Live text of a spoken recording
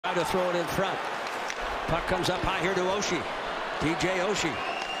To throw it in front. Puck comes up high here to Oshie. DJ Oshie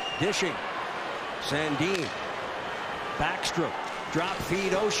dishing. Sandin. Backstrom. Drop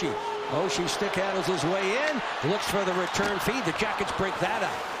feed Oshie. Oshie stick handles his way in. Looks for the return feed. The Jackets break that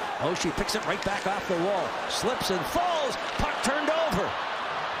up. Oshie picks it right back off the wall. Slips and falls. Puck turned over.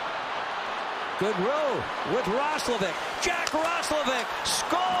 Good row with Roslovic. Jack Roslovic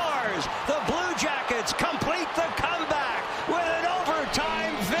scores. The Blue Jackets complete the comeback with an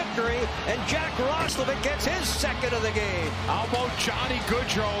overtime victory, and Jack Roslovic gets his second of the game. How about Johnny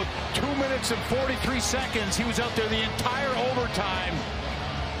Gaudreau? 2 minutes and 43 seconds. He was out there the entire overtime.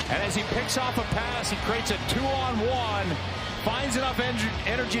 And as he picks off a pass, he creates a 2-on-1. Finds enough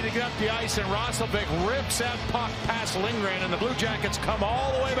energy to get up the ice, and Roslovic rips that puck past Lindgren, and the Blue Jackets come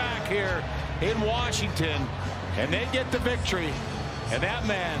all the way back here in Washington, and they get the victory. And that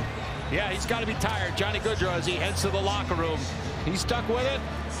man, yeah, he's got to be tired. Johnny Gaudreau, as he heads to the locker room, he's stuck with it,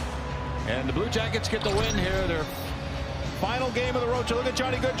 and the Blue Jackets get the win here. Their final game of the road. So look at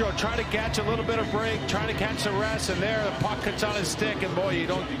Johnny Gaudreau trying to catch a little bit of break, trying to catch the rest, and there the puck cuts on his stick, and boy, you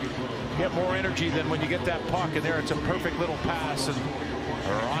don't get more energy than when you get that puck, and there it's a perfect little pass, and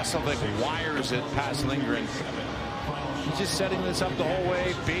Roslovic wires it past Lindgren. He's just setting this up the whole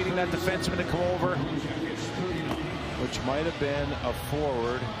way, baiting that defenseman to come over, which might have been a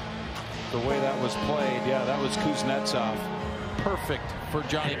forward the way that was played. Yeah, that was Kuznetsov. Perfect for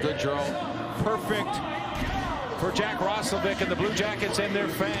Johnny Gaudreau. Perfect for Jack Roslovic, and the Blue Jackets and their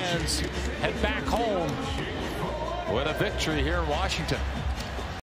fans head back home with a victory here in Washington.